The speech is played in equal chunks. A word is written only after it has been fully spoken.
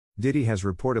Diddy has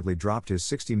reportedly dropped his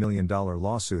 $60 million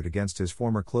lawsuit against his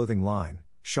former clothing line,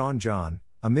 Sean John,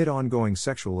 amid ongoing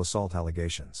sexual assault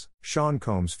allegations. Sean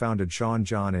Combs founded Sean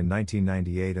John in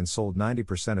 1998 and sold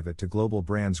 90% of it to Global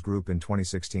Brands Group in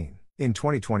 2016. In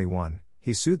 2021,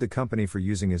 he sued the company for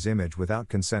using his image without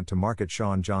consent to market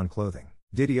Sean John clothing.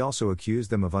 Diddy also accused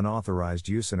them of unauthorized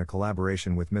use in a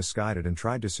collaboration with Missguided and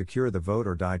tried to secure the Vote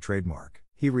or Die trademark.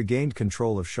 He regained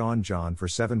control of Sean John for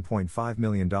 $7.5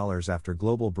 million after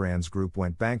Global Brands Group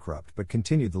went bankrupt but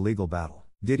continued the legal battle.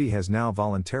 Diddy has now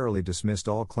voluntarily dismissed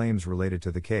all claims related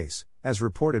to the case, as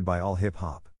reported by All Hip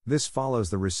Hop. This follows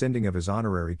the rescinding of his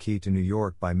honorary key to New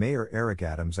York by Mayor Eric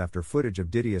Adams after footage of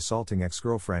Diddy assaulting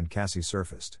ex-girlfriend Cassie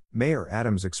surfaced. Mayor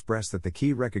Adams expressed that the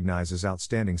key recognizes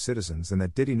outstanding citizens and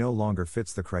that Diddy no longer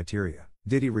fits the criteria.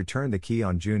 Diddy returned the key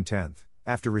on June 10,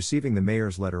 after receiving the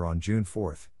mayor's letter on June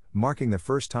 4, marking the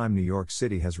first time New York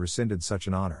City has rescinded such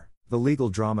an honor. The legal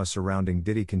drama surrounding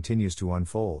Diddy continues to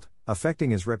unfold,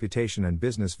 affecting his reputation and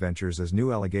business ventures as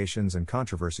new allegations and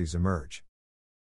controversies emerge.